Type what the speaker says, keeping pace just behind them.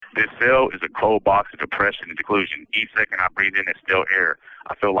This cell is a cold box of depression and delusion. Each second I breathe in is still air.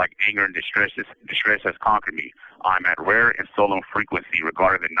 I feel like anger and distress has conquered me. I'm at rare and solemn frequency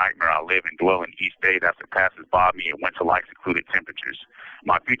regarding the nightmare I live and dwell in each day that surpasses by me in winter-like secluded temperatures.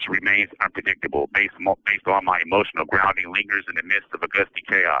 My future remains unpredictable, based on my emotional grounding lingers in the midst of a gusty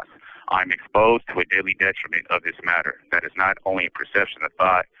chaos. I'm exposed to a daily detriment of this matter that is not only a perception of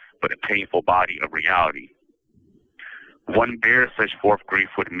thought, but a painful body of reality. One bears such forth grief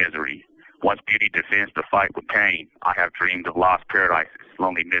with misery. Once beauty defends the fight with pain, I have dreamed of lost paradises,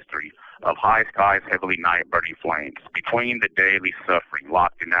 lonely mystery, of high skies, heavily night, burning flames. Between the daily suffering,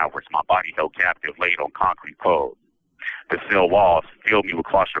 locked in hours, my body held captive, laid on concrete cold. The cell walls filled me with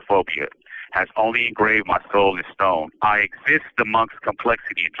claustrophobia, has only engraved my soul in stone. I exist amongst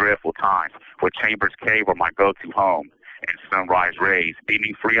complexity and dreadful times, where chambers cave are my go-to home, and sunrise rays,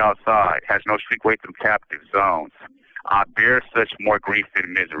 beaming free outside, has no streetway through captive zones. I bear such more grief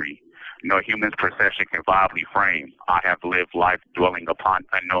than misery. No human's perception can viably frame. I have lived life dwelling upon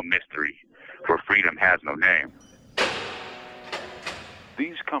unknown mystery, where freedom has no name.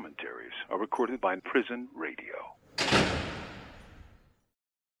 These commentaries are recorded by Prison Radio.